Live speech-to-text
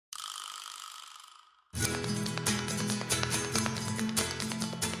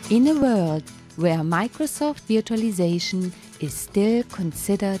In a world where Microsoft virtualization is still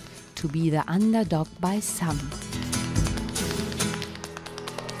considered to be the underdog by some,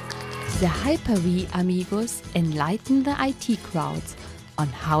 the Hyper-V Amigos enlighten the IT crowds on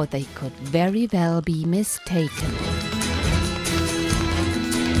how they could very well be mistaken.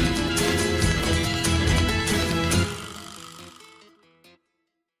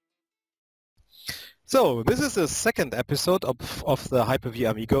 So, this is the second episode of the Hyper-V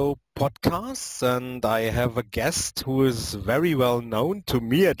Amigo podcast, and I have a guest who is very well known, to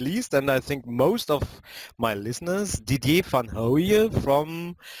me at least, and I think most of my listeners, Didier Van Hoye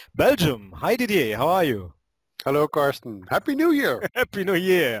from Belgium. Hi Didier, how are you? Hello Carsten, Happy New Year! Happy New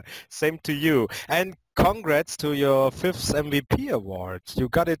Year! Same to you. And congrats to your 5th MVP award. You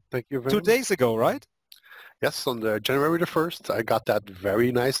got it Thank you very 2 much. days ago, right? Yes, on January the 1st, I got that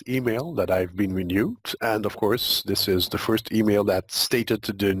very nice email that I've been renewed. And of course, this is the first email that stated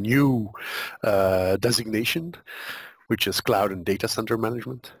the new designation, which is Cloud and Data Center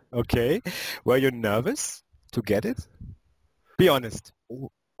Management. Okay. Were you nervous to get it? Be honest.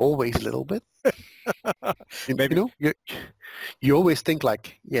 Always a little bit. Maybe. You know, you always think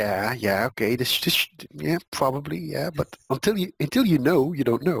like, yeah, okay, yeah, probably, yeah, but until you know, you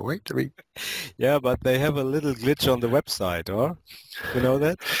don't know, right? I mean, Yeah, but they have a little glitch on the website, or you know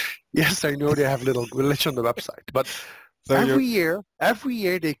that? yes, I know they have a little glitch on the website, but So every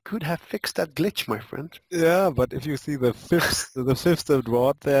year they could have fixed that glitch, my friend. yeah, but if you see the fifth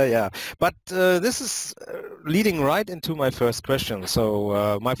award there, yeah. But this is leading right into my first question.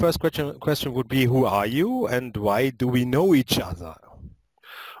 So my first question would be, who are you, and why do we know each other?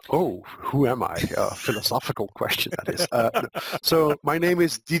 Oh, who am I? Philosophical question, that is. So my name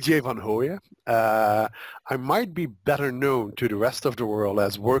is Didier Van Hoye. I might be better known to the rest of the world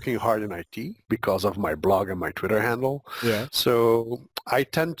as working hard in IT because of my blog and my Twitter handle. Yeah. So I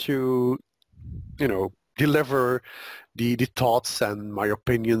tend to, deliver the thoughts and my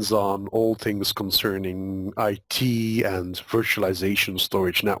opinions on all things concerning IT and virtualization,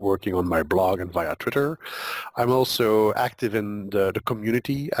 storage, networking on my blog and via Twitter. I'm also active in the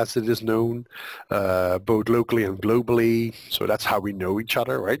community, as it is known, both locally and globally. So that's how we know each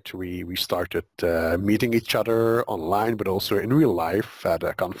other, right? We started meeting each other online, but also in real life at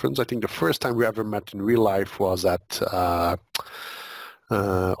a conference. I think the first time we ever met in real life was at,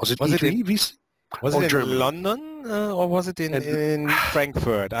 was it E3? Was it in London or was it in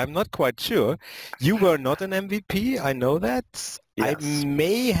Frankfurt? I'm not quite sure. You were not an MVP, I know that. Yes. I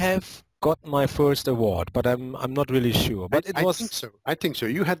may have got my first award, but I'm not really sure. But I think so. I think so.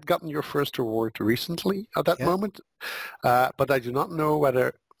 You had gotten your first award recently at that moment, but I do not know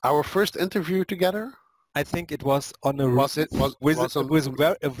whether our first interview together. I think it was on a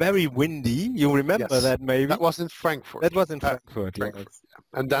very windy. You remember that maybe? That was in Frankfurt. That was in Frankfurt. Yes. Yeah.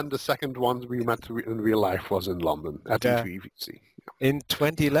 And then the second one we met in real life was in London at E3VC. In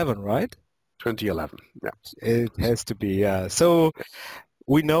 2011, right? 2011. Yeah. It has to be. Yeah. So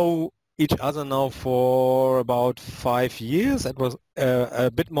we know each other now for about 5 years. It was a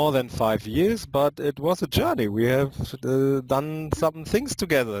bit more than 5 years, but it was a journey. We have done some things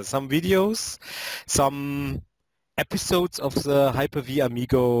together, some videos, some episodes of the Hyper-V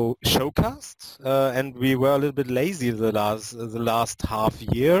Amigo showcast, and we were a little bit lazy the last half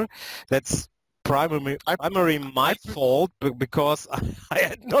year. That's primarily my fault because I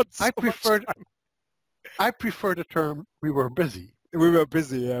had not so much time. I prefer the term we were busy. We were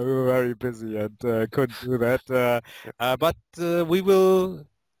busy, yeah, we were very busy and couldn't do that. But we will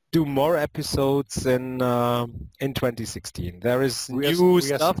do more episodes in 2016. There is new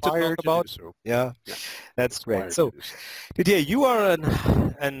stuff to talk about. So. Yeah, that's great. So, Didier, you are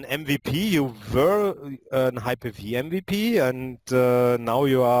an MVP. You were an Hyper-V MVP, and now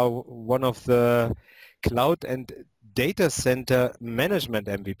you are one of the cloud and data center management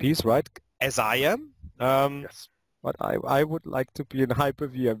MVPs, right? As I am. Yes. But I would like to be an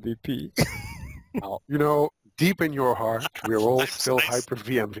Hyper-V MVP. Well, deep in your heart, we're all still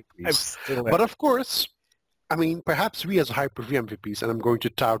Hyper-V MVPs. But of course, I mean, perhaps we as Hyper-V MVPs, and I'm going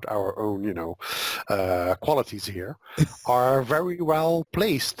to tout our own, qualities here, are very well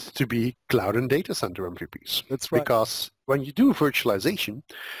placed to be cloud and data center MVPs. That's right. Because when you do virtualization,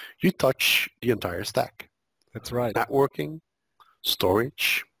 you touch the entire stack. That's right. Networking,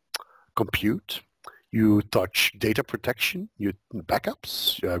 storage, compute. You touch data protection, you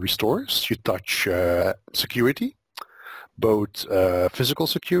backups, restores, you touch security, both physical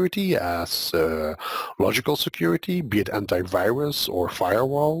security as logical security, be it antivirus or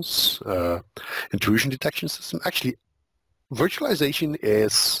firewalls, intrusion detection system. Actually, virtualization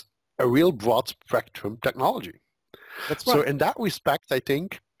is a real broad spectrum technology. That's right. So in that respect, I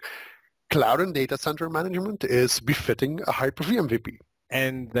think cloud and data center management is befitting a Hyper-V MVP.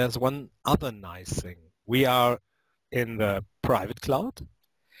 And there's one other nice thing. We are in the private cloud.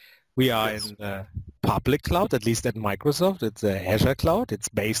 We are in the public cloud, at least at Microsoft. It's a Azure cloud. It's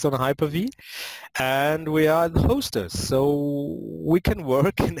based on Hyper-V. And we are the hosters. So we can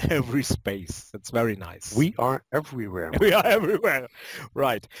work in every space. That's very nice. We are everywhere. We are everywhere.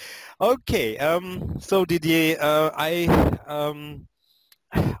 Right. Okay. So Didier, I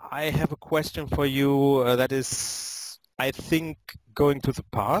have a question for you that is, I think, going to the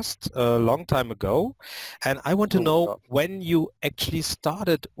past a long time ago, and I want to know when you actually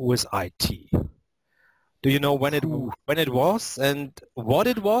started with IT. Do you know when it was and what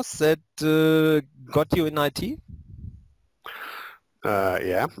it was that got you in IT?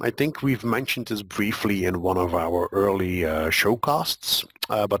 Yeah, I think we've mentioned this briefly in one of our early showcasts,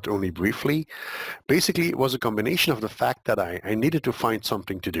 but only briefly. Basically, it was a combination of the fact that I needed to find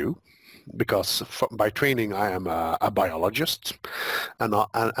something to do, because by training I am a biologist,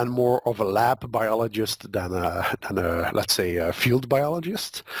 and more of a lab biologist than a let's say a field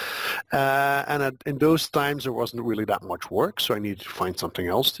biologist. And in those times there wasn't really that much work, so I needed to find something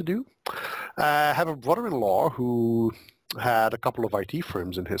else to do. I have a brother-in-law who had a couple of IT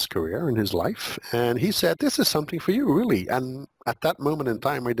firms in his career, in his life, and he said, "This is something for you, really." And at that moment in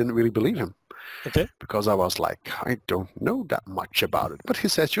time, I didn't really believe him. Okay. Because I was like, I don't know that much about it. But he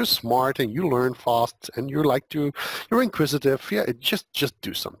says, you're smart and you learn fast and you're inquisitive. Yeah, just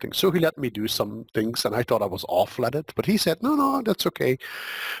do something. So he let me do some things, and I thought I was awful at it. But he said, no, that's okay.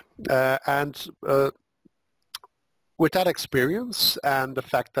 With that experience and the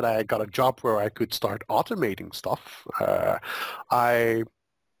fact that I got a job where I could start automating stuff, I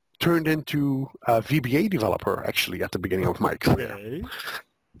turned into a VBA developer, actually, at the beginning of my career. Okay.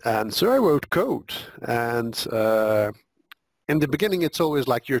 And so I wrote code. And in the beginning, it's always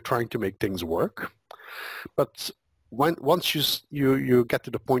like you're trying to make things work. But once you get to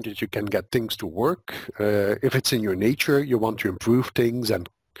the point that you can get things to work, if it's in your nature, you want to improve things and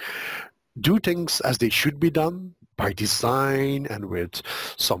do things as they should be done, by design and with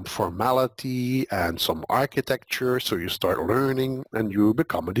some formality and some architecture. So you start learning and you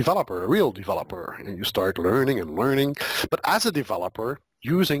become a developer, a real developer, and you start learning and learning. But as a developer,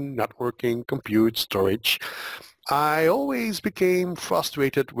 using networking, compute, storage, I always became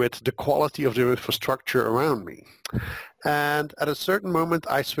frustrated with the quality of the infrastructure around me. And at a certain moment,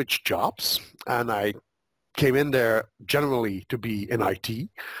 I switched jobs, and I came in there generally to be in IT.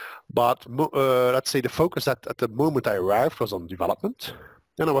 But let's say the focus at the moment I arrived was on development.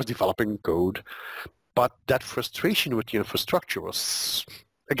 Then I was developing code. But that frustration with the infrastructure was,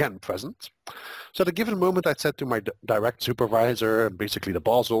 again, present. So at a given moment, I said to my direct supervisor, and basically the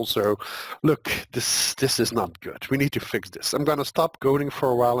boss also, look, this is not good. We need to fix this. I'm going to stop coding for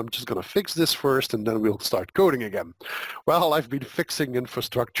a while. I'm just going to fix this first, and then we'll start coding again. Well, I've been fixing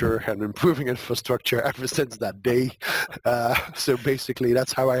infrastructure and improving infrastructure ever since that day. So basically,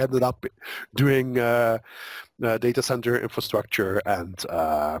 that's how I ended up doing data center infrastructure and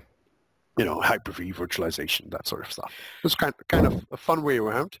Hyper-V virtualization, that sort of stuff. It's kind of a fun way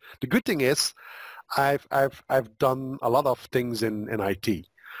around. The good thing is, I've done a lot of things in IT,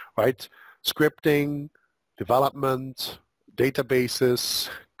 right? Scripting, development, databases,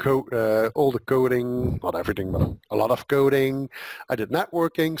 all the coding, not everything, but a lot of coding. I did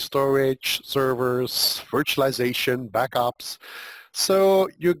networking, storage, servers, virtualization, backups. So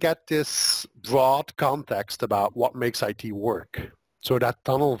you get this broad context about what makes IT work. So that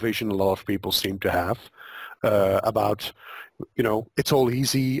tunnel vision a lot of people seem to have about, it's all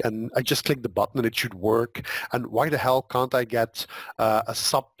easy and I just click the button and it should work. And why the hell can't I get a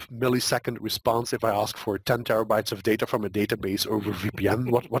sub-millisecond response if I ask for 10 terabytes of data from a database over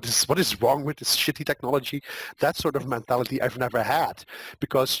VPN? What is wrong with this shitty technology? That sort of mentality I've never had,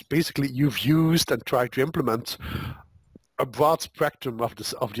 because basically you've used and tried to implement a broad spectrum of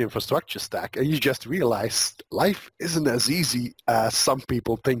the infrastructure stack, and you just realize life isn't as easy as some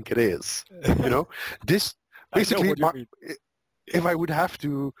people think it is. This basically, if I would have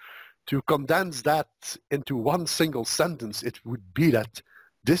to condense that into one single sentence, it would be that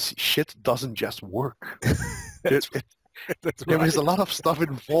this shit doesn't just work. There is a lot of stuff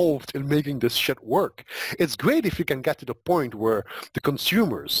involved in making this shit work. It's great if you can get to the point where the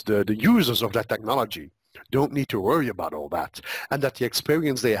consumers, the users of that technology, don't need to worry about all that, and that the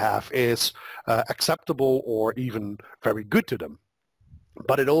experience they have is acceptable or even very good to them.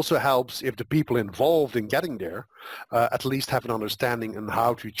 But it also helps if the people involved in getting there at least have an understanding on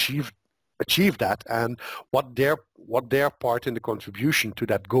how to achieve that and what their part in the contribution to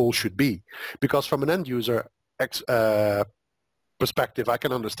that goal should be. Because from an end user perspective, I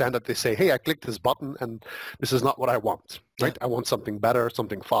can understand that they say, hey, I clicked this button and this is not what I want, right? I want something better,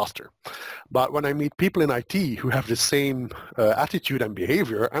 something faster. But when I meet people in IT who have the same attitude and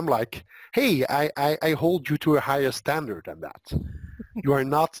behavior, I'm like, hey, I hold you to a higher standard than that. You are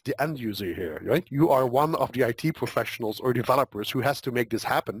not the end user here, right? You are one of the IT professionals or developers who has to make this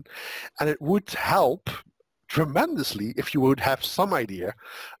happen. And it would help tremendously if you would have some idea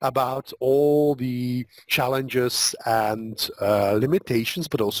about all the challenges and limitations,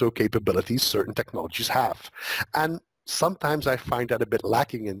 but also capabilities certain technologies have. And sometimes I find that a bit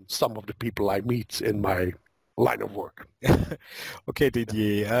lacking in some of the people I meet in my line of work. Okay,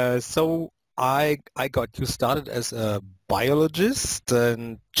 Didier. So I got you started as a biologist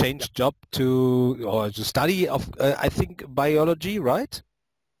and changed job to study of I think biology, right?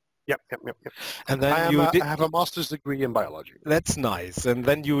 Yep. And then I have a master's degree in biology. That's nice. And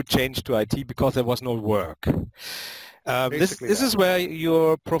then you changed to IT because there was no work. This is where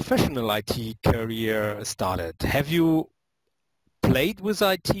your professional IT career started. Have you played with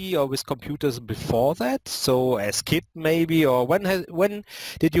IT or with computers before that? So as kid maybe, or when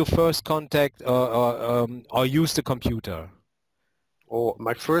did you first contact or use the computer? Oh,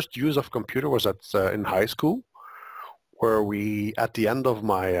 my first use of computer was in high school, where we, at the end of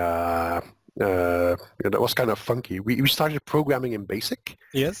my, that was kind of funky. We started programming in BASIC.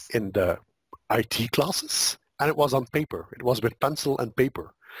 Yes. In the IT classes, and it was on paper. It was with pencil and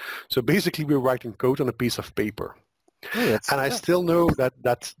paper. So basically, we were writing code on a piece of paper. Oh, I still know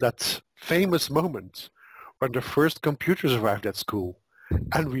that famous moment when the first computers arrived at school,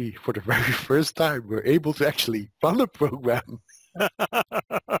 and we, for the very first time, were able to actually run a program.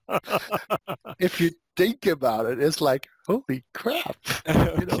 If you think about it, it's like, holy crap.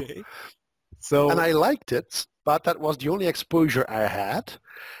 Okay. So, and I liked it, but that was the only exposure I had.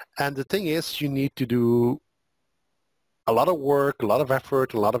 And the thing is, you need to do a lot of work, a lot of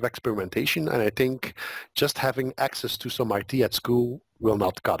effort, a lot of experimentation. And I think just having access to some IT at school will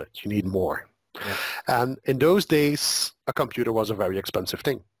not cut it. You need more. Yeah. And in those days, a computer was a very expensive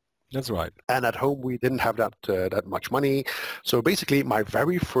thing. That's right. And at home, we didn't have that much money. So basically, my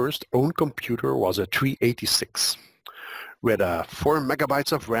very first own computer was a 386 with 4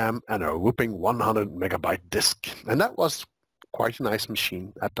 megabytes of RAM and a whooping 100 megabyte disk. And that was quite a nice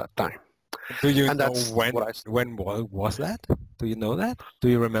machine at that time. Do you and know when was that? Do you know that? Do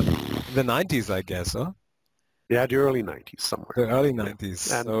you remember? The 90s, I guess, huh? Yeah, the early 90s somewhere. The early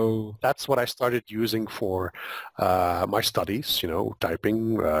 90s. And so that's what I started using for my studies,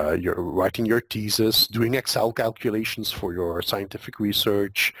 typing, writing your thesis, doing Excel calculations for your scientific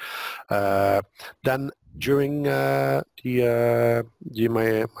research. Then during my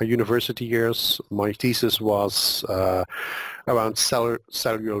university years, my thesis was around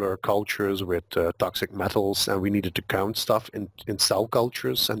cellular cultures with toxic metals, and we needed to count stuff in cell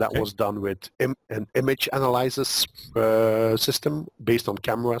cultures, and that was done with an image analysis system based on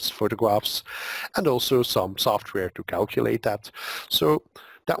cameras, photographs, and also some software to calculate that. So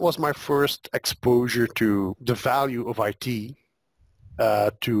that was my first exposure to the value of IT.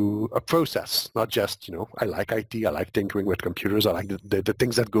 To a process, not just, I like IT, I like tinkering with computers, I like the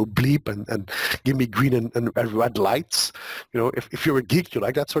things that go bleep and give me green and red lights. If you're a geek, you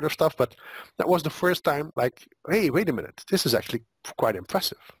like that sort of stuff, but that was the first time, like, hey, wait a minute, this is actually quite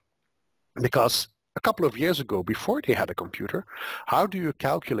impressive. Because a couple of years ago, before they had a computer, how do you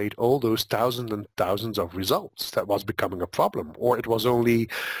calculate all those thousands and thousands of results? That was becoming a problem, or it was only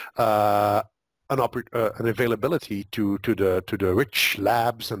an availability to the rich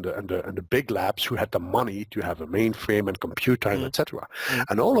labs and the big labs who had the money to have a mainframe and computer and etc.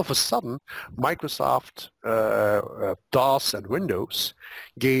 And all of a sudden, Microsoft, DOS and Windows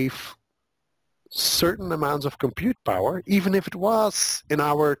gave certain amounts of compute power, even if it was in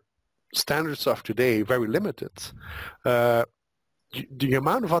our standards of today very limited. The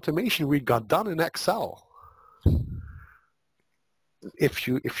amount of automation we got done in Excel, if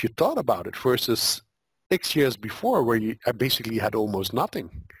you thought about it, versus 6 years before, where I basically had almost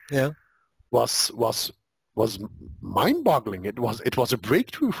nothing, was mind-boggling. It was a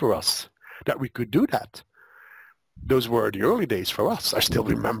breakthrough for us that we could do that. Those were the early days for us. I still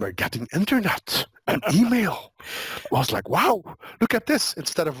remember getting internet and email. I was like, wow, look at this.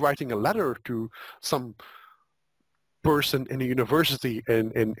 Instead of writing a letter to some person in a university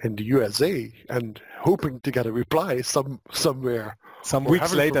in the USA and hoping to get a reply somewhere. Some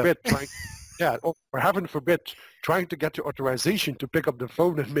weeks later. Or heaven forbid, trying to get your authorization to pick up the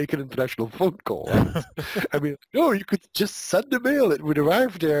phone and make an international phone call. I mean, no, you could just send the mail. It would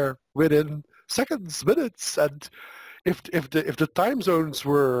arrive there within seconds, minutes. And if the time zones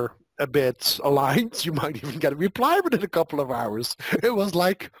were a bit aligned, you might even get a reply within a couple of hours. It was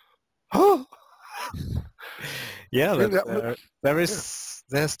like, oh. Yeah, Yeah.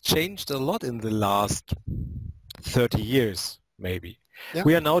 there's changed a lot in the last 30 years, maybe. Yeah,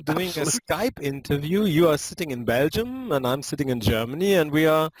 We are now doing absolutely. a Skype interview. You are sitting in Belgium and I'm sitting in Germany, and we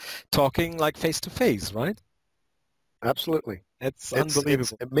are talking like face to face, right? Absolutely. It's It's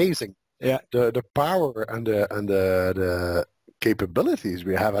unbelievable. amazing. Yeah. The power and the capabilities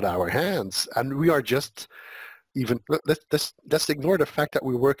we have at our hands, and we are just even let's ignore the fact that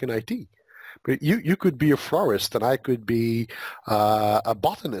we work in IT. But you could be a florist and I could be a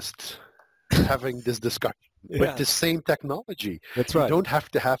botanist having this discussion with Yeah, the same technology. that's You right. don't have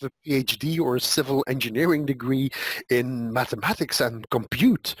to have a PhD or a civil engineering degree in mathematics and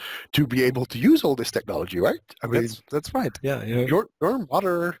compute to be able to use all this technology, right? I mean, That's right. Yeah, your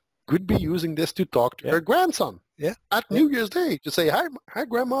mother could be using this to talk to yeah, her grandson yeah, at yeah. New Year's Day to say, hi,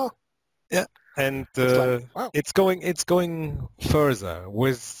 Grandma. Yeah, and It's like, wow. it's going further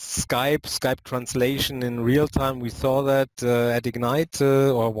with Skype translation in real time. We saw that at Ignite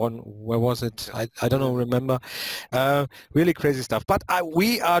where was it? I don't know, remember. Really crazy stuff. But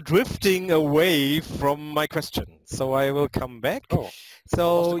we are drifting away from my question, so I will come back. Oh, what was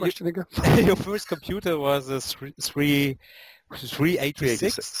So the question again? your first computer was a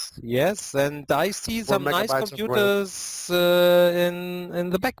 386, yes, and I see 4 some nice megabytes of RAM. computers in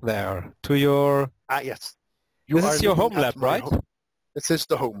the back there. To your, Yes. this is your home lab, right? This is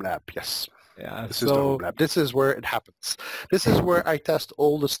the home lab, yes. Yeah. This is the home lab. This is where it happens. This is where I test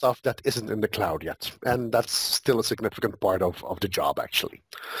all the stuff that isn't in the cloud yet, and that's still a significant part of the job, actually.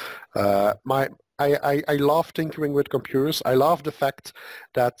 I love tinkering with computers. I love the fact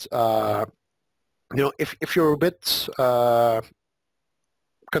that if you're a bit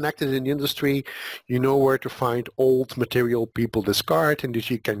connected in the industry, you know where to find old material people discard and that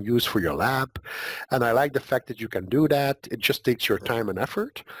you can use for your lab. And I like the fact that you can do that. It just takes your time and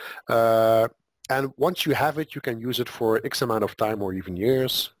effort. And once you have it, you can use it for X amount of time or even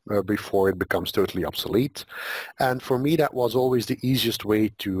years before it becomes totally obsolete. And for me, that was always the easiest way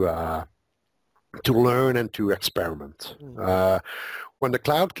to learn and to experiment. When the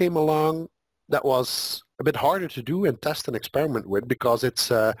cloud came along, that was a bit harder to do and test and experiment with because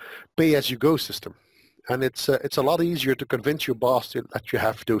it's a pay-as-you-go system. And it's a lot easier to convince your boss that you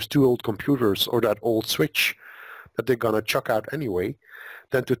have those 2 old computers or that old switch that they're going to chuck out anyway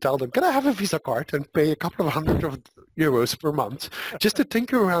than to tell them, can I have a Visa card and pay a couple of hundred of euros per month just to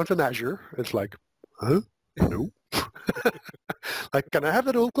tinker around in Azure? It's like, huh? No. Like, can I have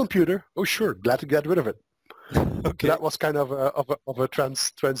that old computer? Oh, sure. Glad to get rid of it. Okay. That was kind of a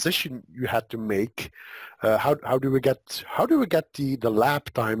transition you had to make. How do we get the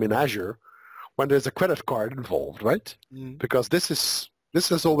lab time in Azure when there's a credit card involved, right? Because this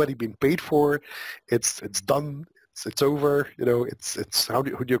has already been paid for. It's done. It's over. It's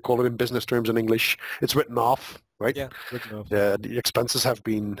who do you call it in business terms in English? It's written off, right? Yeah, written off. The expenses have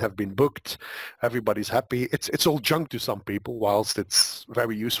been booked. Everybody's happy. It's all junk to some people, whilst it's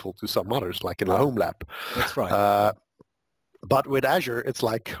very useful to some others, like in a home lab. That's right. But with Azure, it's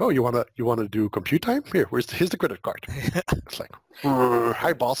like, oh, you wanna do compute time? Here's the credit card. It's like,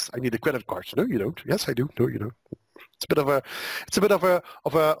 hi boss, I need a credit card. No, you don't. Yes, I do. No, you don't. It's a bit of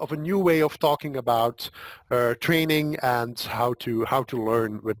a new way of talking about training and how to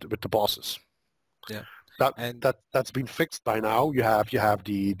learn with the bosses. Yeah. That's been fixed by now. You have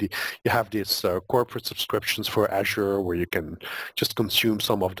these corporate subscriptions for Azure where you can just consume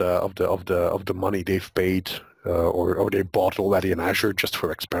some of the money they've paid or they bought already in Azure just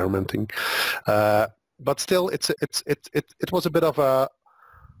for experimenting. But still, it was a bit of a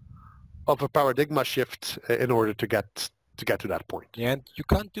paradigm shift in order to get to that point. Yeah, and you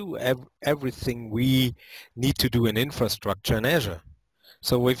can't do everything we need to do in infrastructure in Azure.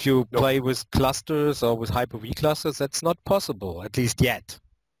 So if you play with clusters or with Hyper-V clusters, that's not possible, at least yet.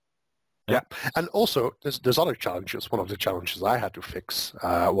 Yeah, and also there's other challenges. One of the challenges I had to fix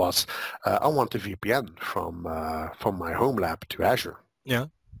was I want a VPN from my home lab to Azure. Yeah,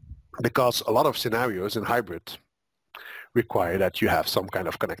 because a lot of scenarios in hybrid require that you have some kind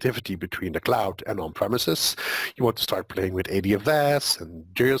of connectivity between the cloud and on-premises. You want to start playing with ADFS and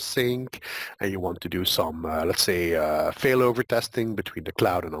geosync, and you want to do some, let's say, failover testing between the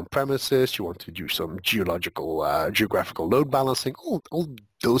cloud and on-premises. You want to do some geographical load balancing, all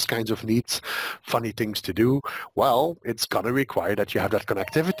those kinds of neat, funny things to do. Well, it's going to require that you have that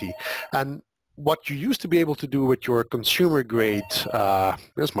connectivity. And what you used to be able to do with your consumer grade,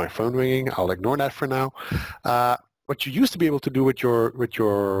 there's my phone ringing, I'll ignore that for now. What you used to be able to do with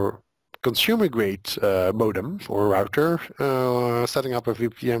your consumer-grade modem or router, setting up a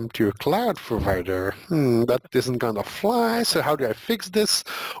VPN to a cloud provider. That isn't going to fly, so how do I fix this?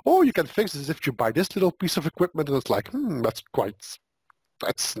 Or you can fix this if you buy this little piece of equipment, and it's like,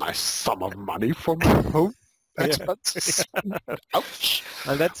 that's nice sum of money for my home expenses. Ouch.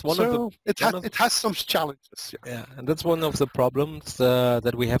 And that's it has some challenges. Yeah, and that's one of the problems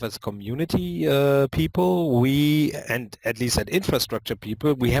that we have as community people. We, and at least at infrastructure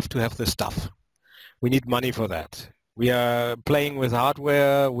people, we have to have the stuff. We need money for that. We are playing with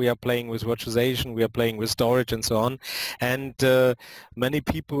hardware, we are playing with virtualization, we are playing with storage and so on. And many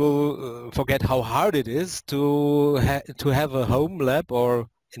people forget how hard it is to have a home lab, or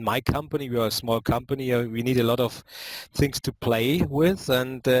in my company, we are a small company, we need a lot of things to play with,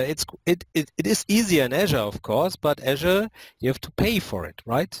 and it is easier in Azure, of course, but Azure, you have to pay for it,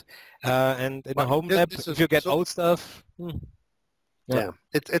 right? And in a home lab, if you get old stuff... Yeah,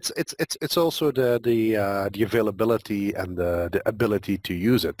 it's also the availability and the ability to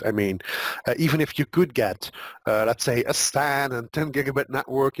use it. I mean, even if you could get, let's say, a SAN and 10 gigabit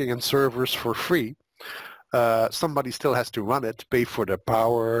networking and servers for free, somebody still has to run it, pay for the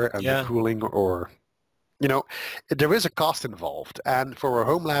power and the cooling, or, you know, there is a cost involved. And for a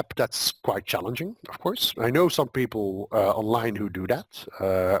home lab, that's quite challenging, of course. I know some people online who do that.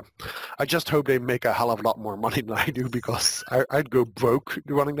 I just hope they make a hell of a lot more money than I do, because I'd go broke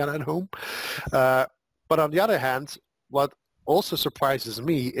running that at home. But on the other hand, what also surprises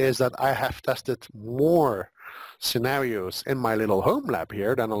me is that I have tested more scenarios in my little home lab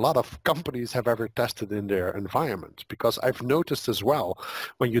here than a lot of companies have ever tested in their environment. Because I've noticed as well,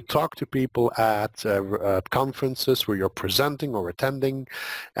 when you talk to people at conferences where you're presenting or attending,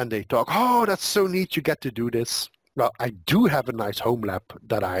 and they talk, oh, that's so neat, you get to do this. Well, I do have a nice home lab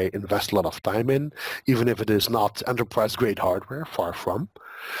that I invest a lot of time in, even if it is not enterprise-grade hardware, far from.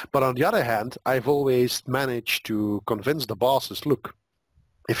 But on the other hand, I've always managed to convince the bosses, look,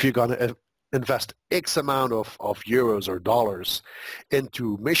 if you're going to invest X amount of euros or dollars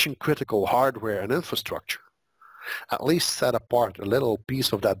into mission-critical hardware and infrastructure, at least set apart a little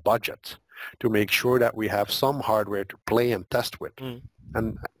piece of that budget to make sure that we have some hardware to play and test with.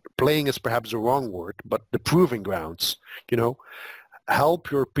 And playing is perhaps the wrong word, but the proving grounds, you know,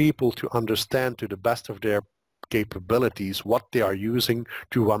 help your people to understand to the best of their capabilities what they are using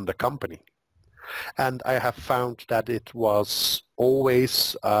to run the company. And I have found that it was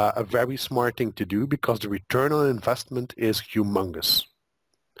always a very smart thing to do, because the return on investment is humongous.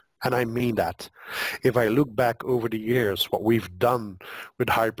 And I mean that. If I look back over the years, what we've done with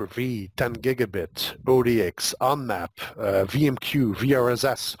Hyper-V, 10 gigabit, ODX, OnMap, VMQ,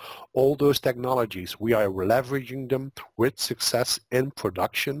 VRSS, all those technologies, we are leveraging them with success in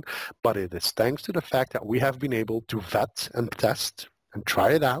production, but it is thanks to the fact that we have been able to vet and test and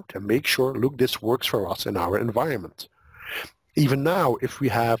try it out and make sure, look, this works for us in our environment. Even now, if we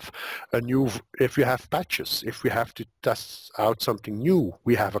have patches, if we have to test out something new,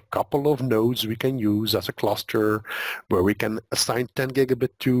 we have a couple of nodes we can use as a cluster where we can assign 10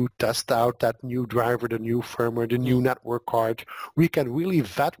 gigabit to test out that new driver, the new firmware, the new network card. We can really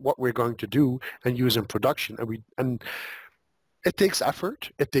vet what we're going to do and use in production. And it takes effort,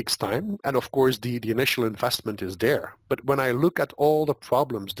 it takes time, and of course the initial investment is there. But when I look at all the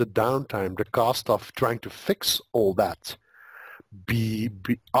problems, the downtime, the cost of trying to fix all that, be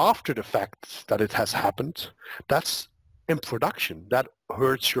after the fact that it has happened, that's in production. That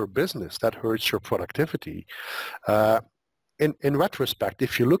hurts your business, that hurts your productivity. In retrospect,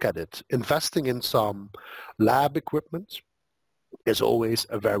 if you look at it, investing in some lab equipment is always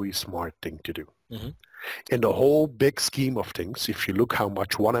a very smart thing to do. In the whole big scheme of things, if you look how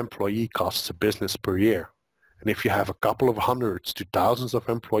much one employee costs a business per year, and if you have a couple of hundreds to thousands of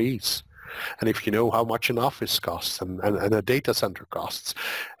employees, and if you know how much an office costs and a data center costs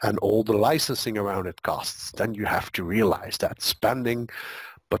and all the licensing around it costs, then you have to realize that spending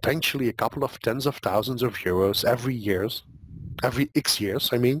potentially a couple of tens of thousands of euros every X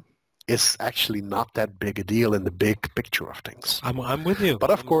years, is actually not that big a deal in the big picture of things. I'm with you.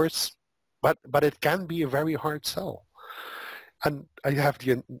 But of course, but it can be a very hard sell. And I have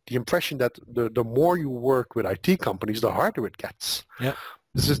the impression that the more you work with IT companies, the harder it gets. Yeah.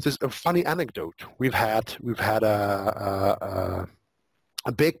 This is a funny anecdote. We've had a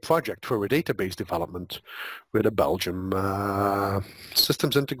big project for a database development with a Belgium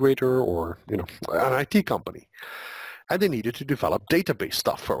systems integrator or an IT company, and they needed to develop database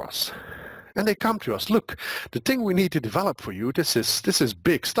stuff for us. And they come to us, look, the thing we need to develop for you, this is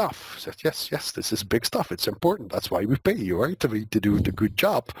big stuff. I said, yes, this is big stuff. It's important. That's why we pay you, right, to do the good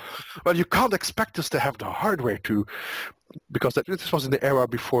job. Well, you can't expect us to have the hardware to because this was in the era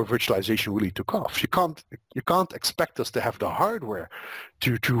before virtualization really took off. You can't expect us to have the hardware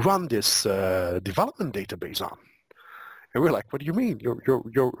to run this development database on. And we're like, what do you mean?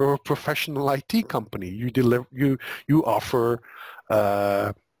 You're a professional IT company. You offer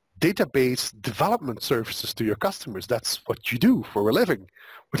database development services to your customers. That's what you do for a living.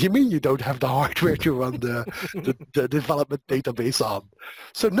 What do you mean you don't have the hardware to run the development database on?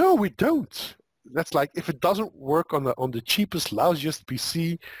 So no, we don't. That's like, if it doesn't work on the cheapest, lousiest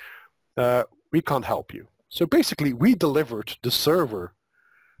PC, we can't help you. So basically, we delivered the server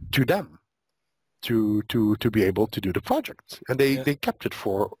to them to be able to do the project, and they kept it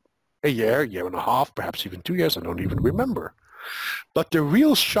for a year and a half, perhaps even 2 years. I don't even remember. But the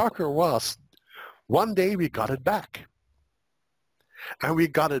real shocker was, one day we got it back,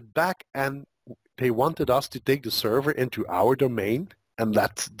 and they wanted us to take the server into our domain and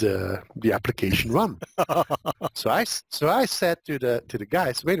let the application run. So I said to the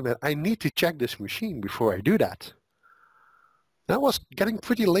guys, wait a minute, I need to check this machine before I do that. That was getting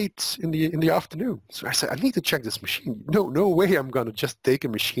pretty late in the afternoon. So I said, I need to check this machine. No way I'm going to just take a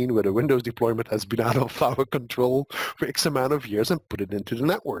machine where the Windows deployment has been out of our control for X amount of years and put it into the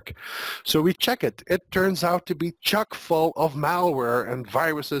network. So we check it. It turns out to be chock full of malware and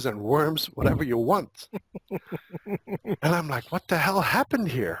viruses and worms, whatever you want. And I'm like, what the hell happened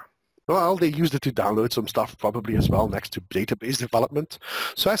here? Well, they used it to download some stuff probably as well next to database development.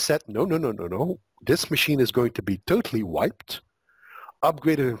 So I said, no. This machine is going to be totally wiped,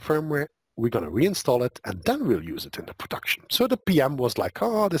 upgraded in firmware, we're going to reinstall it, and then we'll use it in the production. So the PM was like,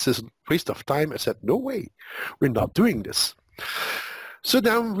 oh, this is a waste of time. I said, no way, we're not doing this. So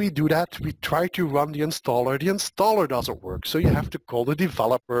then we do that. We try to run the installer. The installer doesn't work, so you have to call the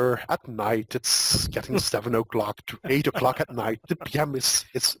developer at night. It's getting 7 o'clock to 8 o'clock at night. The PM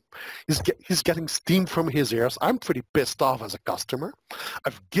he's getting steam from his ears. I'm pretty pissed off as a customer.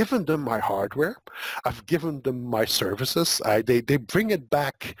 I've given them my hardware. I've given them my services. They bring it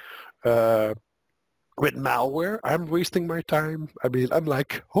back with malware. I'm wasting my time. I mean, I'm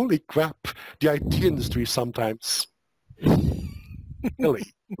like, holy crap, the IT industry sometimes.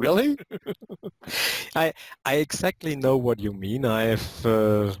 Really? I exactly know what you mean. I have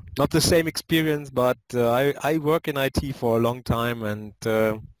not the same experience, but I work in IT for a long time, and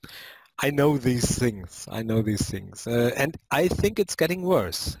I know these things. And I think it's getting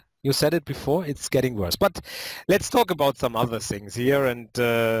worse. You said it before, it's getting worse. But let's talk about some other things here, and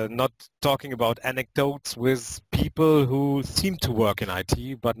not talking about anecdotes with people who seem to work in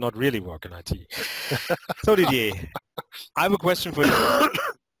IT, but not really work in IT. So Didier, I have a question for you.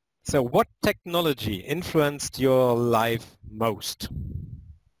 So what technology influenced your life most?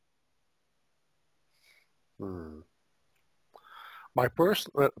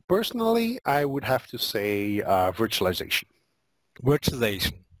 Personally, I would have to say virtualization.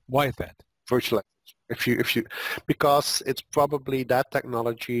 Virtualization. Why is that? Virtualization. Because it's probably that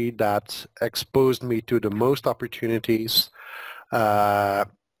technology that exposed me to the most opportunities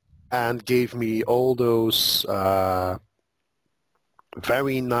and gave me all those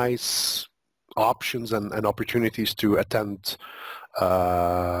very nice options and opportunities to attend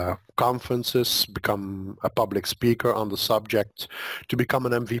conferences, become a public speaker on the subject, to become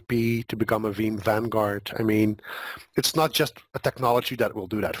an MVP, to become a Veeam Vanguard. I mean, it's not just a technology that will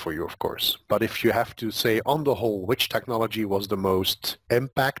do that for you, of course. But if you have to say on the whole which technology was the most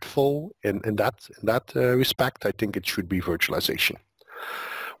impactful in that respect, I think it should be virtualization.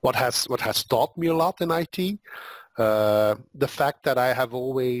 What has taught me a lot in IT, the fact that I have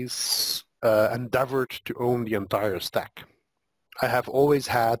always endeavored to own the entire stack. I have always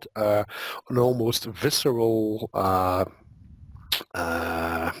had an almost visceral,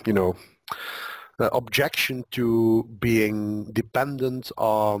 objection to being dependent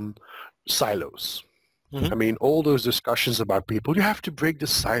on silos. Mm-hmm. I mean, all those discussions about people, you have to break the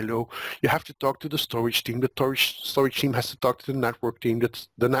silo, you have to talk to the storage team team has to talk to the network team,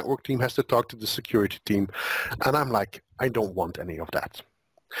 the network team has to talk to the security team. And I'm like, I don't want any of that.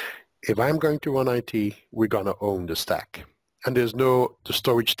 If I'm going to run IT, we're going to own the stack. And there's no, the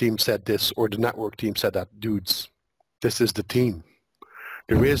storage team said this or the network team said that. Dudes, this is the team.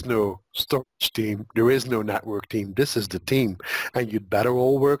 There is no storage team. There is no network team. This is the team. And you'd better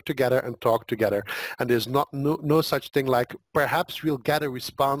all work together and talk together. And there's no such thing like, perhaps we'll get a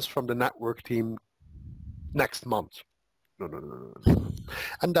response from the network team next month. No.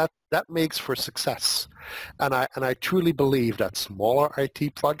 And that makes for success. And I truly believe that smaller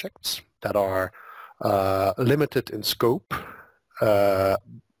IT projects that are limited in scope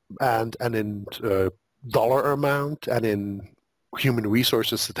and in dollar amount and in human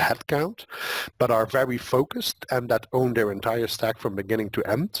resources at headcount, but are very focused and that own their entire stack from beginning to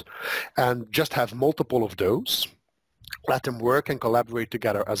end, and just have multiple of those. Let them work and collaborate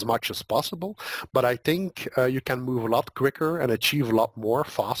together as much as possible. But I think you can move a lot quicker and achieve a lot more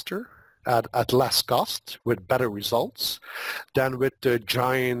faster at less cost with better results than with the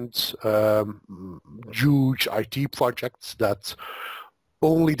giant, huge IT projects that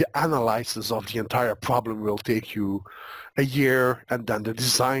only the analysis of the entire problem will take you a year, and then the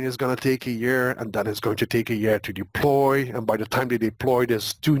design is going to take a year, and then it's going to take a year to deploy, and by the time they deploy,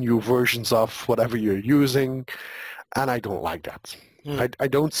 there's 2 new versions of whatever you're using, and I don't like that. I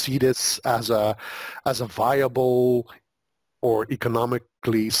don't see this as a viable or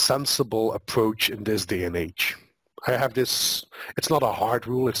economically sensible approach in this day and age. I have this, it's not a hard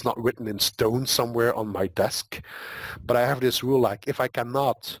rule, it's not written in stone somewhere on my desk, but I have this rule like if I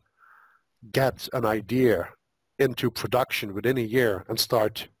cannot get an idea into production within a year and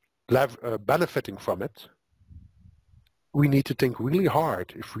start benefiting from it, we need to think really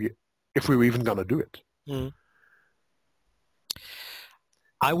hard if we're even going to do it.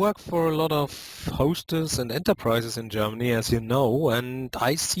 I work for a lot of hosters and enterprises in Germany, as you know, and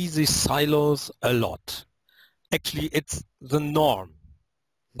I see these silos a lot. Actually, it's the norm.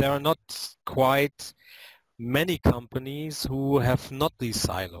 There are not quite many companies who have not these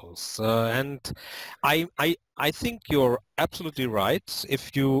silos. And I think you're absolutely right.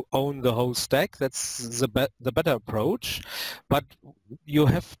 If you own the whole stack, that's the better approach. But you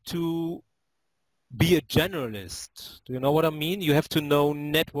have to be a generalist. Do you know what I mean? You have to know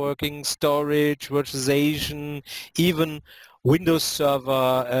networking, storage, virtualization, even Windows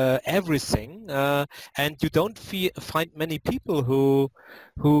Server, everything. And you don't find many people who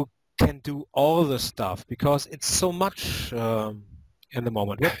can do all the stuff because it's so much in the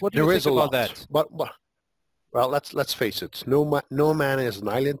moment. What do you think about that? But well, let's face it. No man is an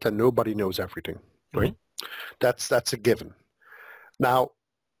island, and nobody knows everything. Right? That's a given. Now,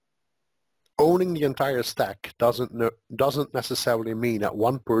 owning the entire stack doesn't necessarily mean that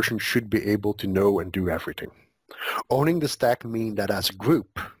one person should be able to know and do everything. Owning the stack means that as a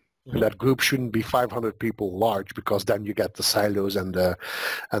group, and that group shouldn't be 500 people large because then you get the silos and the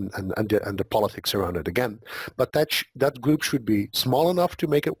politics around it again. But that group should be small enough to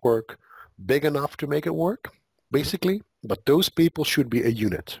make it work, big enough to make it work, basically. But those people should be a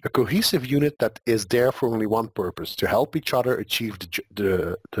unit, a cohesive unit that is there for only one purpose, to help each other achieve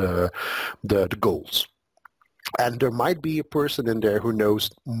the goals. And there might be a person in there who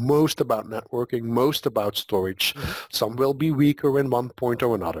knows most about networking, most about storage. Some will be weaker in one point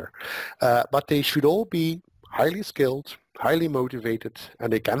or another. But they should all be highly skilled, highly motivated,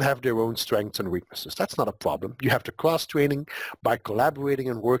 and they can have their own strengths and weaknesses. That's not a problem. You have the cross-training by collaborating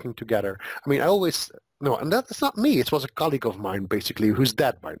and working together. I mean, no, and that's not me. It was a colleague of mine, basically, who's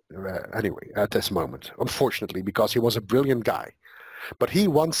dead anyway at this moment, unfortunately, because he was a brilliant guy. But he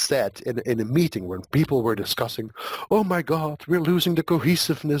once said in a meeting when people were discussing, oh my God, we're losing the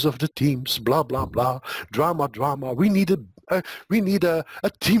cohesiveness of the teams, blah, blah, blah, drama. We need a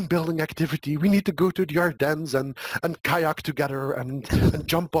team building activity. We need to go to the Ardennes and kayak together and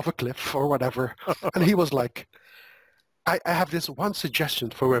jump off a cliff or whatever. And he was like, I have this one suggestion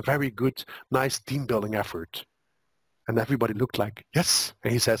for a very good, nice team building effort. And everybody looked like, yes.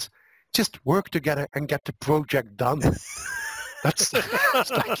 And he says, just work together and get the project done. That's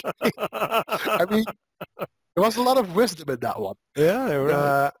like, I mean, there was a lot of wisdom in that one. Yeah,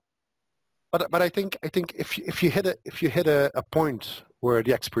 right. But I think if you hit a point where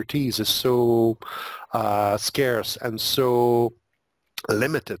the expertise is so scarce and so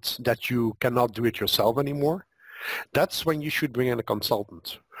limited that you cannot do it yourself anymore, that's when you should bring in a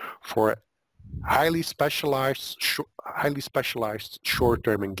consultant for highly specialized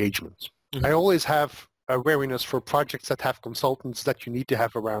short-term engagement. I always have awareness for projects that have consultants that you need to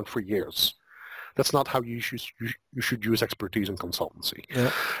have around for years. That's not how you should use expertise in consultancy.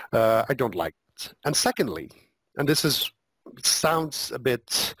 Yeah. I don't like it. And secondly, and it sounds a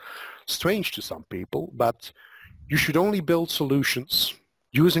bit strange to some people, but you should only build solutions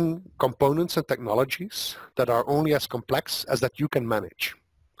using components and technologies that are only as complex as that you can manage.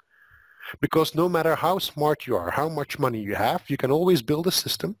 Because no matter how smart you are, how much money you have, you can always build a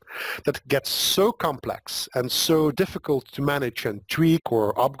system that gets so complex and so difficult to manage and tweak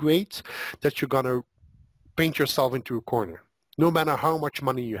or upgrade that you're going to paint yourself into a corner, no matter how much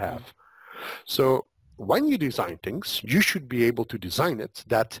money you have. So when you design things, you should be able to design it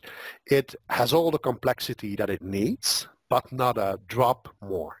that it has all the complexity that it needs, but not a drop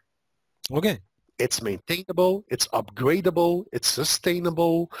more. Okay. It's maintainable, it's upgradable, it's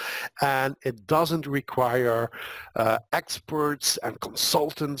sustainable, and it doesn't require experts and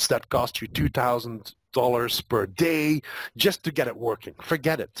consultants that cost you $2,000 per day just to get it working.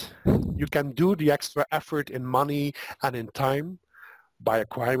 Forget it. You can do the extra effort in money and in time by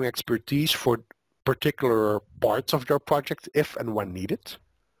acquiring expertise for particular parts of your project if and when needed.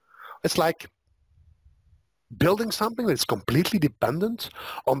 It's like building something that's completely dependent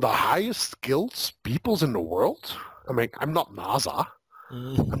on the highest skills peoples in the world. I mean, I'm not NASA.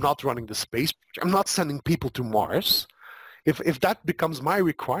 I'm not running the space. I'm not sending people to Mars. If that becomes my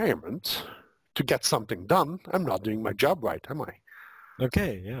requirement to get something done, I'm not doing my job right, am I?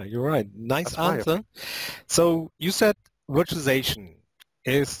 Okay, yeah, you're right. Nice That's answer. So you said virtualization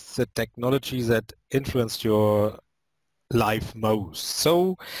is the technology that influenced your life most.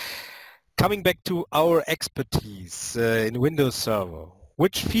 So coming back to our expertise in Windows Server,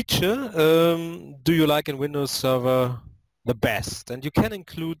 which feature do you like in Windows Server the best? And you can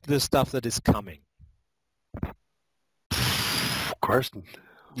include the stuff that is coming. Carsten.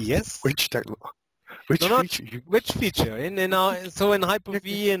 Yes. Which feature? Which feature? In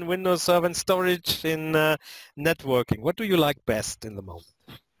Hyper-V, in Windows Server, in storage, in networking. What do you like best in the moment?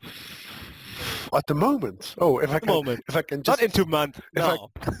 At the moment? Oh, if I can just... Not in 2 months, no.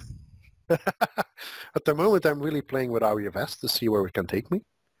 At the moment, I'm really playing with REFS to see where it can take me.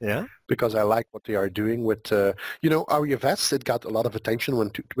 Yeah. Because I like what they are doing with, REFS. It got a lot of attention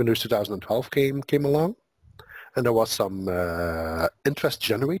when Windows 2012 came along. And there was some interest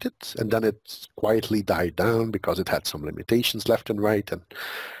generated, and then it quietly died down because it had some limitations left and right, and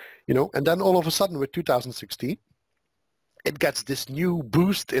and then all of a sudden with 2016, it gets this new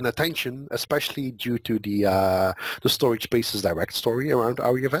boost in attention, especially due to the Storage Spaces Direct story around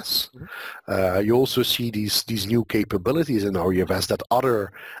REFS. Mm-hmm. You also see these new capabilities in REFS that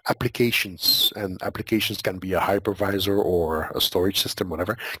other applications, and applications can be a hypervisor or a storage system,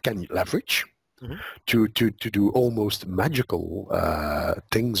 whatever, can leverage. Mm-hmm. to do almost magical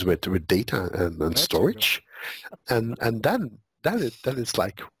things with data and storage, and then it's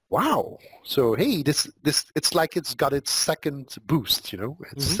like, wow. So hey, this it's like it's got its second boost, its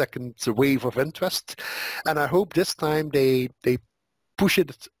mm-hmm. second wave of interest, and I hope this time they push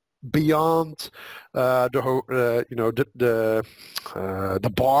it beyond the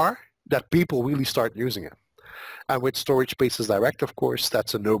bar that people really start using it. And with Storage Spaces Direct, of course,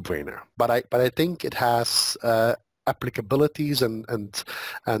 that's a no-brainer. But I think it has applicabilities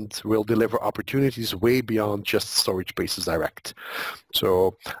and will deliver opportunities way beyond just Storage Spaces Direct.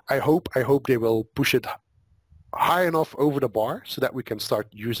 So I hope they will push it high enough over the bar so that we can start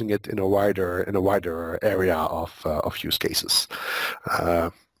using it in a wider area of use cases.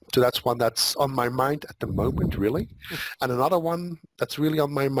 So that's one that's on my mind at the moment, really. And another one that's really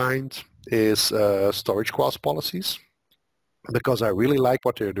on my mind is storage class policies, because I really like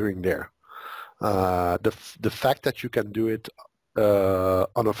what they're doing there. The fact that you can do it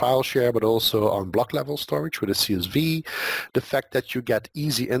on a file share, but also on block level storage with a CSV, the fact that you get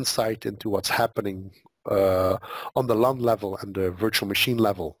easy insight into what's happening on the LAN level and the virtual machine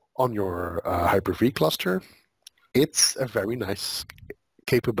level on your Hyper-V cluster, it's a very nice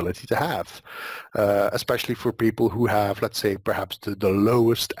capability to have, especially for people who have, let's say, perhaps the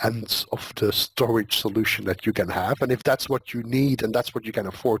lowest ends of the storage solution that you can have. And if that's what you need and that's what you can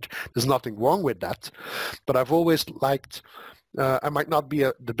afford, there's nothing wrong with that. But I've always liked, I might not be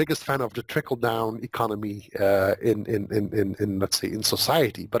the biggest fan of the trickle-down economy in let's say, in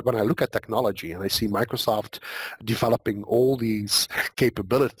society. But when I look at technology and I see Microsoft developing all these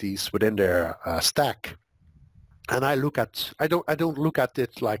capabilities within their stack, and I don't look at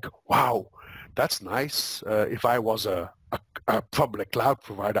it like, wow, that's nice. If I was a public cloud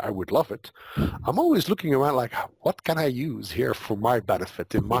provider, I would love it. I'm always looking around like, what can I use here for my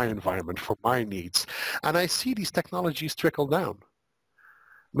benefit, in my environment, for my needs? And I see these technologies trickle down.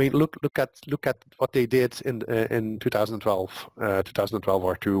 I mean, look at what they did in 2012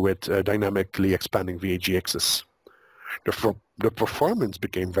 R2 with dynamically expanding VHGXs. The performance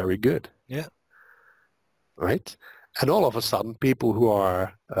became very good. Yeah. Right? And all of a sudden, people who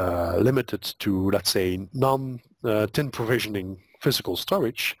are limited to, let's say, non-tin provisioning physical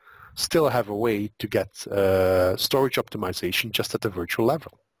storage still have a way to get storage optimization just at the virtual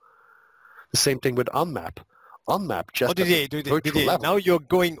level. The same thing with Unmap. Unmap just at the virtual level. Now you're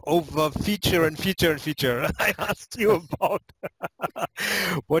going over feature and feature and feature. I asked you about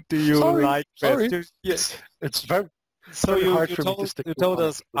what do you like best? Sorry. Yes. It's very... So very you, hard you for me to told stick you to told one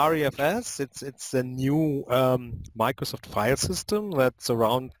us REFS. It's a new Microsoft file system that's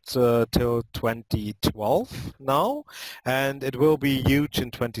around till 2012 now, and it will be huge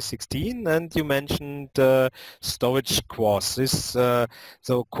in 2016. And you mentioned storage QoS. This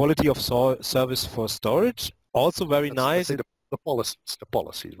so quality of service for storage, also very Let's nice. say the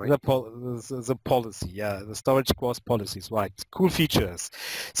policies, right? The policy, yeah, the storage QoS policies, right. Cool features.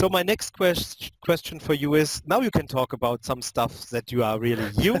 So my next question for you is, now you can talk about some stuff that you are really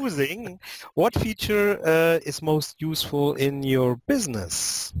using. What feature is most useful in your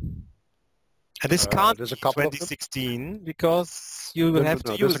business? And this can't There's a be couple of them. 2016 because you No, have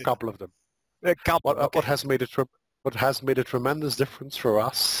to there's use a it. couple of them. A couple, What okay. has made a tremendous difference for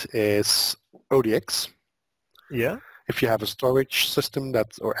us is ODX. Yeah. If you have a storage system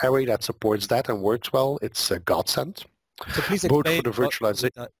or array that supports that and works well, it's a godsend. So please Both for explain the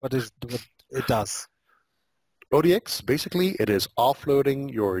virtualization. what it does. ODX, basically, it is offloading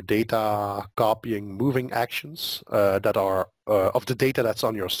your data, copying, moving actions that are of the data that's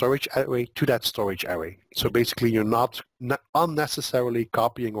on your storage array to that storage array. So basically, you're not unnecessarily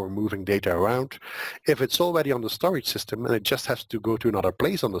copying or moving data around. If it's already on the storage system and it just has to go to another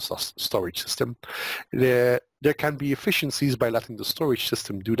place on the storage system, there can be efficiencies by letting the storage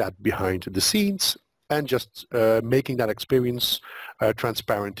system do that behind the scenes and just making that experience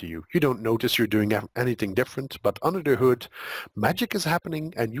transparent to you. You don't notice you're doing anything different, but under the hood, magic is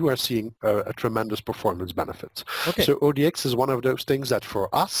happening and you are seeing a tremendous performance benefit. Okay. So ODX is one of those things that for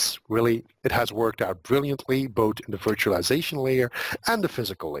us, really, it has worked out brilliantly, both in the virtualization layer and the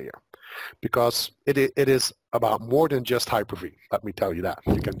physical layer. Because it is about more than just Hyper-V, let me tell you that.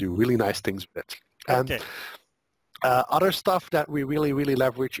 You can do really nice things with it. And Okay. other stuff that we really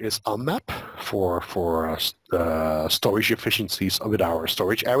leverage is Unmap for storage efficiencies with our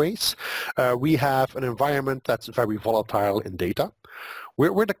storage arrays. We have an environment that's very volatile in data.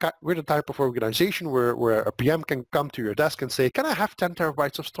 We're the type of organization where a PM can come to your desk and say, can I have 10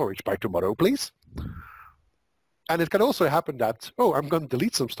 terabytes of storage by tomorrow, please? And it can also happen that, oh, I'm going to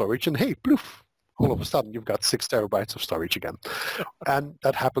delete some storage, and hey, poof, all of a sudden you've got 6 terabytes of storage again. And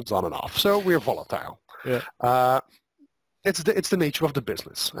that happens on and off. So we're volatile. Yeah. It's the nature of the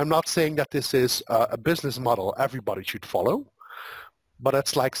business. I'm not saying that this is a business model everybody should follow, but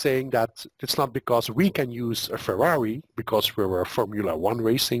it's like saying that it's not because we can use a Ferrari because we're a Formula One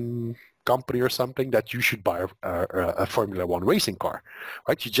racing company or something that you should buy a Formula One racing car,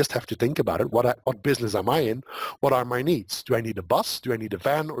 right? You just have to think about it. What business am I in? What are my needs? Do I need a bus? Do I need a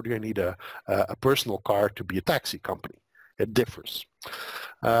van? Or do I need a personal car to be a taxi company? It differs.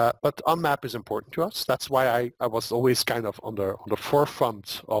 But Unmap is important to us. That's why I was always kind of on the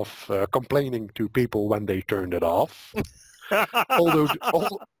forefront of complaining to people when they turned it off.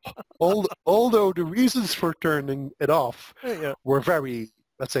 although the reasons for turning it off were very,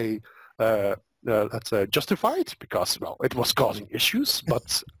 let's say, justified because, well, it was causing issues,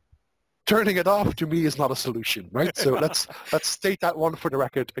 but turning it off to me is not a solution, right? So let's state that one for the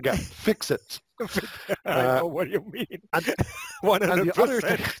record again. Fix it. I know what you mean. And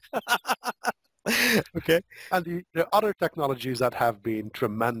 100%. Okay. And the other technologies that have been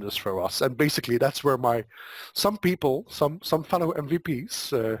tremendous for us, and basically that's where some fellow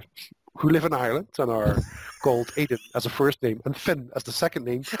MVPs who live in Ireland and are called Aidan as a first name and Finn as the second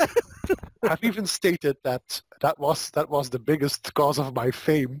name, have even stated that was the biggest cause of my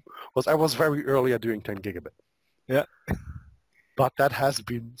fame, was I was very early at doing 10 gigabit. Yeah. But that has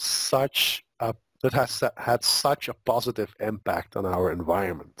had such a positive impact on our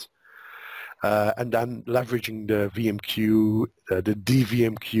environment. And then leveraging the VMQ, the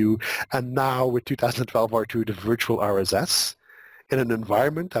DVMQ, and now with 2012 R2, the virtual RSS, in an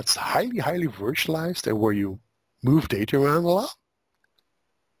environment that's highly virtualized and where you move data around a lot,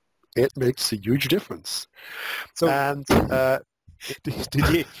 it makes a huge difference. So, and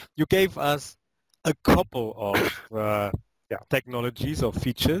you gave us a couple of technologies or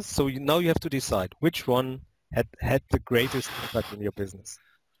features, so now you have to decide which one had the greatest impact in your business.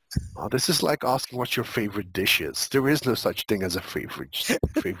 Oh, this is like asking what your favorite dish is. There is no such thing as a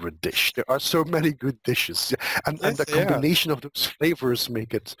favorite dish. There are so many good dishes, and the combination of those flavors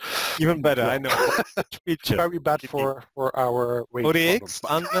make it even better. I know. Feature. Very bad for our weight ODX,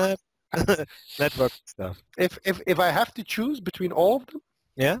 Unmap, network stuff. If I have to choose between all of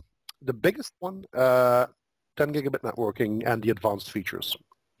them, the biggest one, 10 gigabit networking and the advanced features.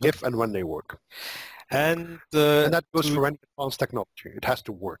 if and when they work. And that goes for any advanced technology. It has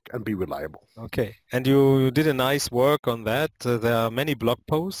to work and be reliable. Okay, and you did a nice work on that. There are many blog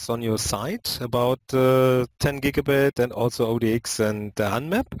posts on your site about 10 gigabit and also ODX and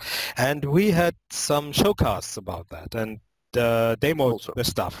Unmap. And we had some showcasts about that and demo the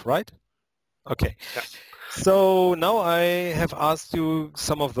stuff, right? Okay. Yeah. So now I have asked you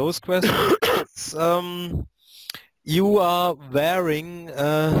some of those questions. You are wearing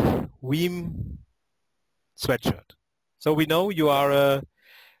a Veeam sweatshirt. So we know you are a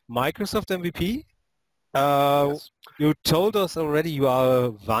Microsoft MVP. Yes. You told us already you are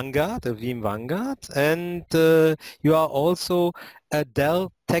a Vanguard, a Veeam Vanguard, and you are also a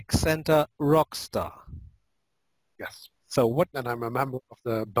Dell Tech Center rockstar. Yes. So what? And I'm a member of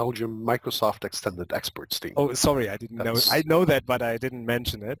the Belgium Microsoft Extended Experts team. Oh, sorry, I didn't know. I know that, but I didn't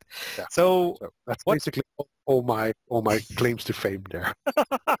mention it. Yeah. So that's basically all my claims to fame there.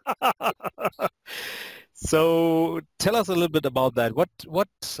 So tell us a little bit about that. What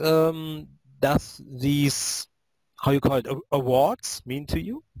does these, how you call it, awards mean to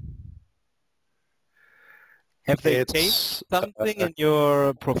you? Have they changed something in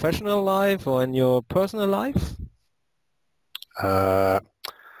your professional life or in your personal life?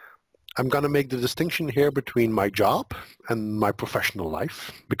 I'm going to make the distinction here between my job and my professional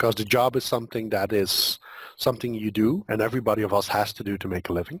life, because the job is something that is something you do and everybody of us has to do to make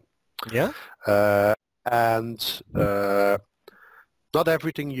a living. Yeah. And not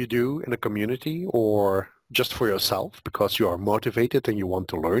everything you do in a community or just for yourself because you are motivated and you want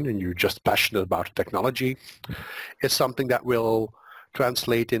to learn and you're just passionate about technology is something that will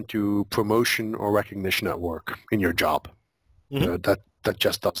translate into promotion or recognition at work in your job. Mm-hmm. That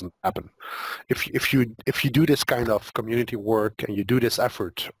just doesn't happen. If you do this kind of community work and you do this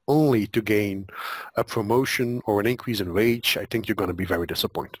effort only to gain a promotion or an increase in wage, I think you're going to be very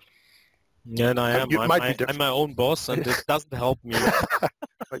disappointed. Yeah, and I'm my own boss, and it doesn't help me.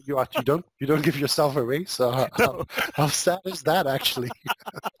 But you don't give yourself a raise. So how sad is that, actually?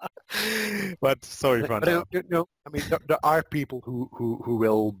 But sorry for that. I mean, there are people who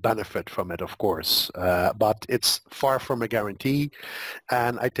will benefit from it, of course, but it's far from a guarantee,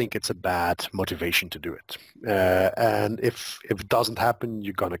 and I think it's a bad motivation to do it. And if it doesn't happen,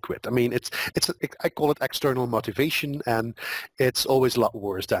 you're gonna quit. I mean, I call it external motivation, and it's always a lot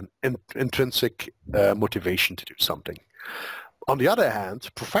worse than intrinsic motivation to do something. On the other hand,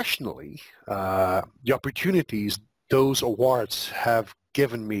 professionally, the opportunities those awards have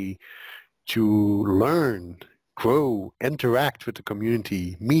given me to learn, grow, interact with the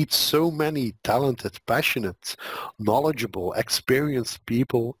community, meet so many talented, passionate, knowledgeable, experienced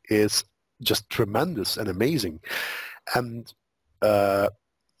people is just tremendous and amazing. And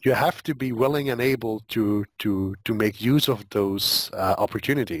you have to be willing and able to make use of those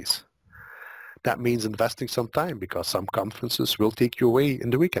opportunities. That means investing some time, because some conferences will take you away in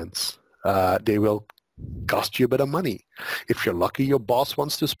the weekends. They will cost you a bit of money. If you're lucky, your boss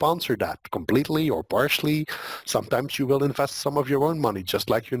wants to sponsor that completely or partially. Sometimes you will invest some of your own money,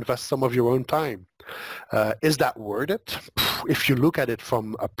 just like you invest some of your own time. Is that worth it? If you look at it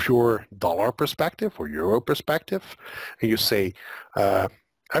from a pure dollar perspective or euro perspective, and you say,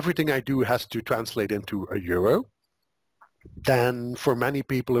 everything I do has to translate into a euro, then for many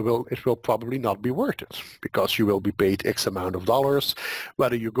people it will probably not be worth it, because you will be paid X amount of dollars,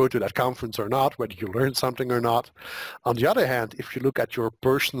 whether you go to that conference or not, whether you learn something or not. On the other hand, if you look at your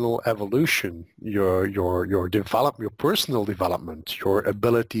personal evolution, your personal development, your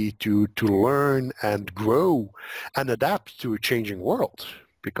ability to learn and grow and adapt to a changing world,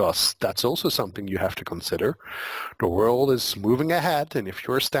 because that's also something you have to consider. The world is moving ahead, and if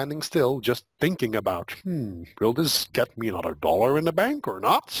you're standing still just thinking about, will this get me another dollar in the bank or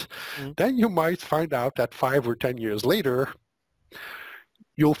not? Then you might find out that 5 or 10 years later,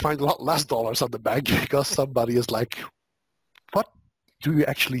 you'll find a lot less dollars on the bank, because somebody is like, what do you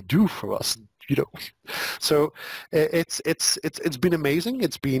actually do for us? So it's been amazing.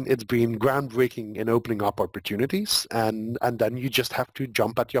 It's been groundbreaking in opening up opportunities, and then you just have to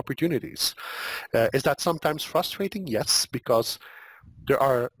jump at the opportunities. Is that sometimes frustrating? Yes, because there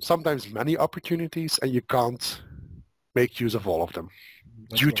are sometimes many opportunities and you can't make use of all of them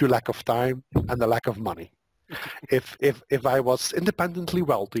due to lack of time and the lack of money. If I was independently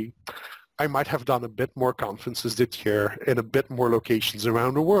wealthy, I might have done a bit more conferences this year in a bit more locations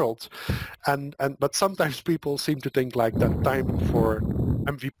around the world. But sometimes people seem to think like that time for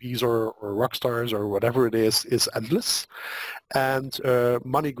MVPs or rock stars or whatever it is endless, and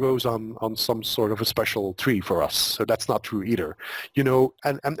money grows on some sort of a special tree for us. So that's not true either. You know,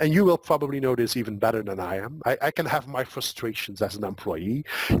 and you will probably know this even better than I am. I can have my frustrations as an employee.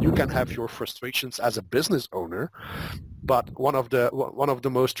 You can have your frustrations as a business owner. But one of the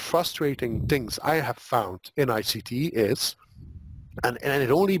most frustrating things I have found in ICT is, and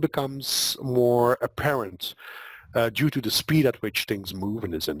it only becomes more apparent due to the speed at which things move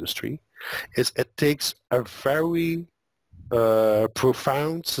in this industry, is it takes a very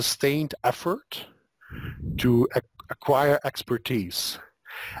profound, sustained effort to acquire expertise.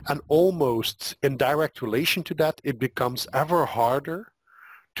 And almost in direct relation to that, it becomes ever harder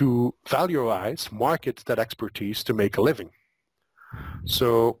to valorize, market that expertise to make a living.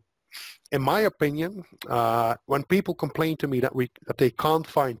 So in my opinion, when people complain to me that they can't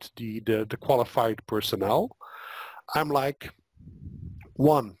find the qualified personnel, I'm like,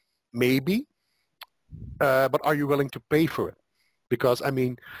 one, maybe, but are you willing to pay for it? Because, I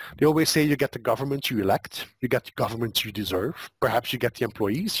mean, they always say you get the government you elect, you get the government you deserve, perhaps you get the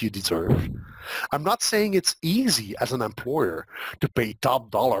employees you deserve. I'm not saying it's easy as an employer to pay top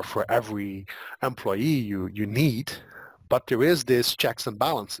dollar for every employee you need, but there is this checks and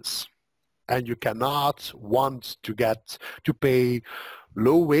balances. And you cannot want to pay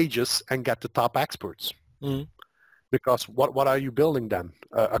low wages and get the top experts. Mm. Because what are you building then?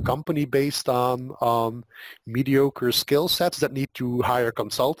 A company based on mediocre skill sets that need to hire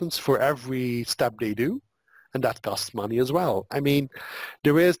consultants for every step they do, and that costs money as well. I mean,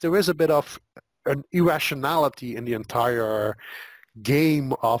 there is a bit of an irrationality in the entire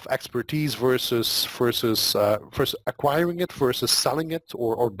game of expertise versus acquiring it versus selling it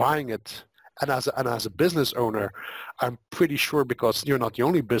or buying it. And as a business owner, I'm pretty sure, because you're not the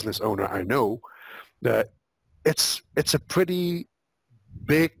only business owner I know, that it's a pretty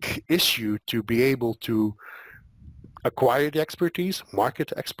big issue to be able to acquire the expertise, market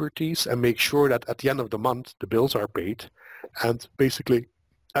the expertise, and make sure that at the end of the month the bills are paid, and basically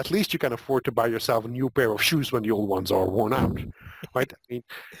at least you can afford to buy yourself a new pair of shoes when the old ones are worn out, right? I mean,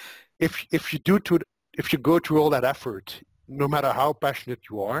 if you go through all that effort, no matter how passionate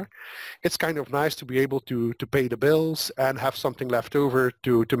you are, it's kind of nice to be able to pay the bills and have something left over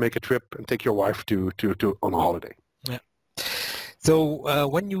to make a trip and take your wife to on a holiday. Yeah. So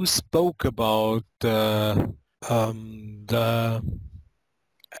when you spoke about the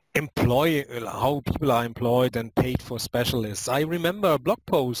how people are employed and paid for specialists, I remember a blog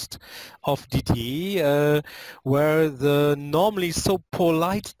post of Didier where the normally so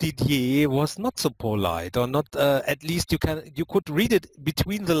polite Didier was not so polite, or not. At least you could read it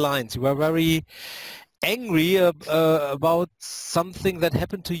between the lines. You were very angry about something that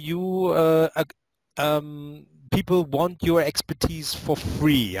happened to you. People want your expertise for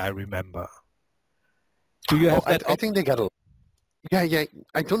free, I remember. Do you have that? I think they get a... Yeah.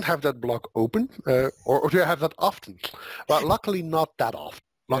 I don't have that blog open, or do I have that often? Well, luckily not that often.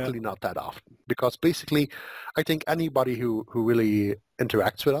 Not that often, because basically, I think anybody who really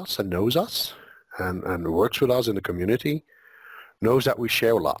interacts with us and knows us and works with us in the community knows that we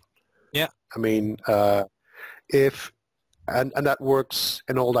share a lot. Yeah. I mean, and that works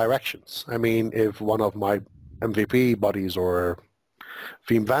in all directions. I mean, if one of my MVP buddies or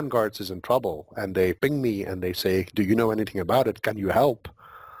Veeam Vanguards is in trouble and they ping me and they say, do you know anything about it? Can you help?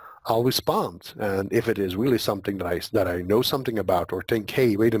 I'll respond. And if it is really something that I know something about, or think,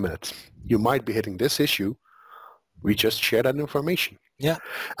 hey, wait a minute, you might be hitting this issue, we just share that information. Yeah.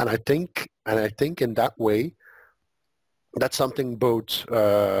 And I think in that way, that's something both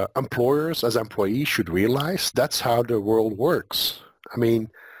employers as employees should realize. That's how the world works. I mean,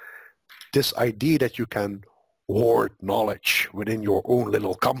 this idea that you can hoard knowledge within your own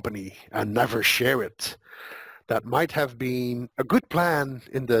little company and never share it, that might have been a good plan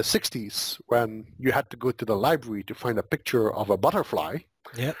in the 60s when you had to go to the library to find a picture of a butterfly.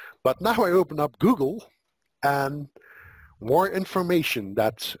 Yeah. But now I open up Google and more information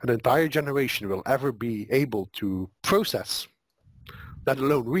that an entire generation will ever be able to process, let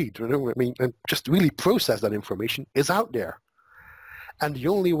alone read, you know, I mean, and just really process that information is out there. And the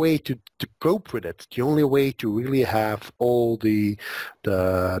only way to cope with it, the only way to really have all the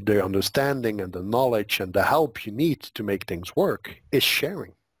understanding and the knowledge and the help you need to make things work is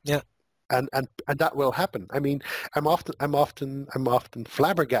sharing. Yeah. And that will happen. I mean, I'm often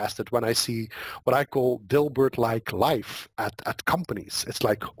flabbergasted when I see what I call Dilbert-like life at companies. It's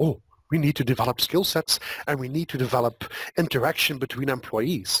like, oh, we need to develop skill sets and we need to develop interaction between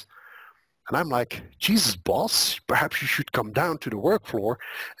employees. And I'm like, Jesus, boss, perhaps you should come down to the work floor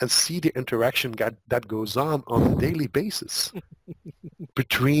and see the interaction that goes on a daily basis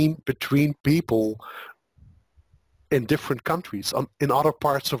between people in different countries, in other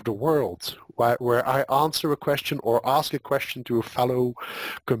parts of the world, where I answer a question or ask a question to a fellow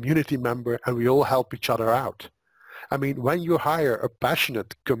community member and we all help each other out. I mean, when you hire a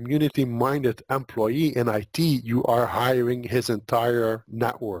passionate, community-minded employee in IT, you are hiring his entire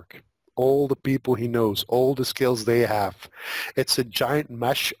network, all the people he knows, all the skills they have. It's a giant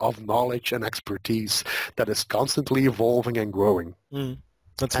mesh of knowledge and expertise that is constantly evolving and growing.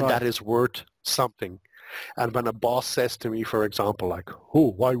 That's and right. that is worth something. And when a boss says to me, for example, like,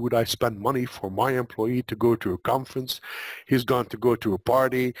 oh, why would I spend money for my employee to go to a conference? He's going to go to a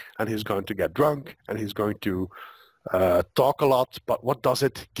party and he's going to get drunk and he's going to talk a lot, but what does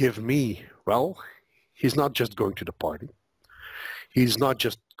it give me? Well, he's not just going to the party. He's not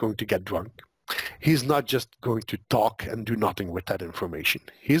just going to get drunk. He's not just going to talk and do nothing with that information.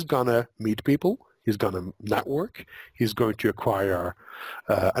 He's going to meet people. He's going to network. He's going to acquire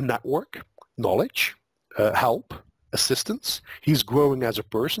a network, knowledge, help, assistance. He's growing as a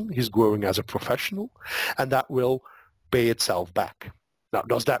person. He's growing as a professional, and that will pay itself back. Now,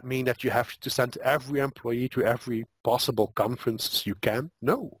 does that mean that you have to send every employee to every possible conference you can?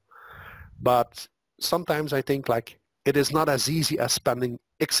 No. But sometimes I think like it is not as easy as spending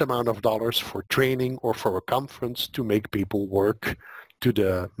X amount of dollars for training or for a conference to make people work to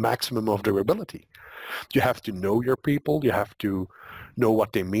the maximum of their ability. You have to know your people. You have to know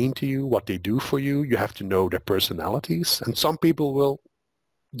what they mean to you, what they do for you. You have to know their personalities. And some people will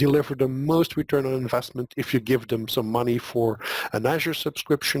deliver the most return on investment if you give them some money for an Azure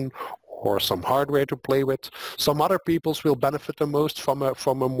subscription or some hardware to play with. Some other peoples will benefit the most from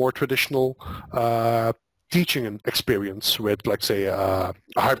a more traditional teaching experience with, let's say, a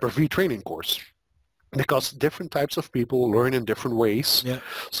Hyper-V training course. Because different types of people learn in different ways. Yeah.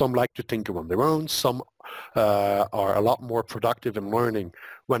 Some like to think on their own. Some are a lot more productive in learning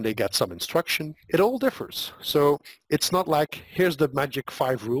when they get some instruction. It all differs. So it's not like, here's the magic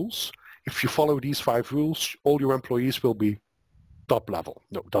 5 rules. If you follow these 5 rules, all your employees will be top level.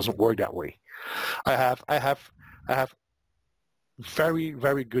 No, it doesn't work that way. I have very,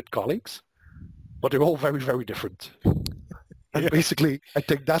 very good colleagues, but they're all very, very different. And basically, I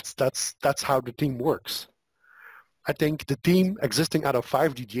think that's how the team works. I think the team existing out of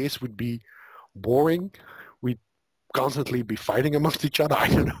 5 DJs would be boring. We'd constantly be fighting amongst each other. I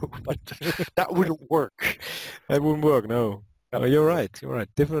don't know, but that wouldn't work. That wouldn't work, no. You're right. You're right.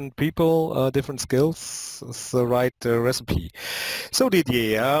 Different people, different skills. It's the right recipe. So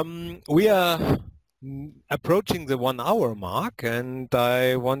Didier, we are approaching the 1 hour mark, and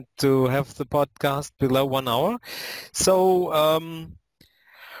I want to have the podcast below 1 hour. So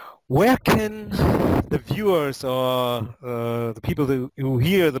where can the viewers or the people who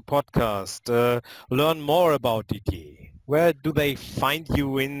hear the podcast learn more about Didier? Where do they find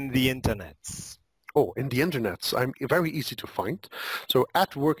you in the internet? Oh, in the internet, I'm very easy to find. So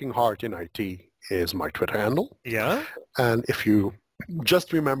at Working Hard in IT is my Twitter handle. Yeah. And if you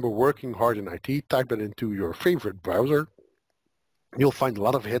just remember Working Hard in IT, type it into your favorite browser. You'll find a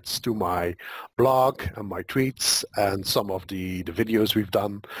lot of hits to my blog and my tweets and some of the videos we've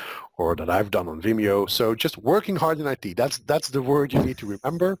done or that I've done on Vimeo. So just Working Hard in IT, that's the word you need to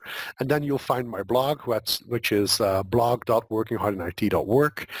remember. And then you'll find my blog, which is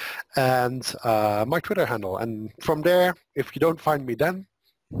blog.workinghardinit.work, and my Twitter handle. And from there, if you don't find me then,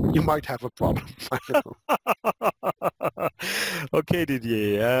 you might have a problem. I don't know. Okay,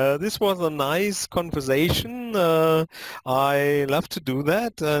 Didier. This was a nice conversation. I love to do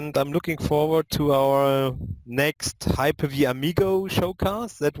that, and I'm looking forward to our next Hyper-V Amigo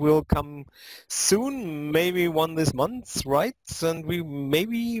showcast that will come soon, maybe one this month, right? And we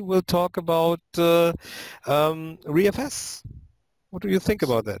maybe will talk about ReFS. What do you think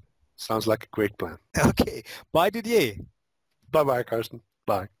about that? Sounds like a great plan. Okay. Bye, Didier. Bye-bye, Carsten.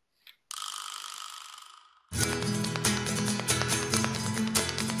 Bye.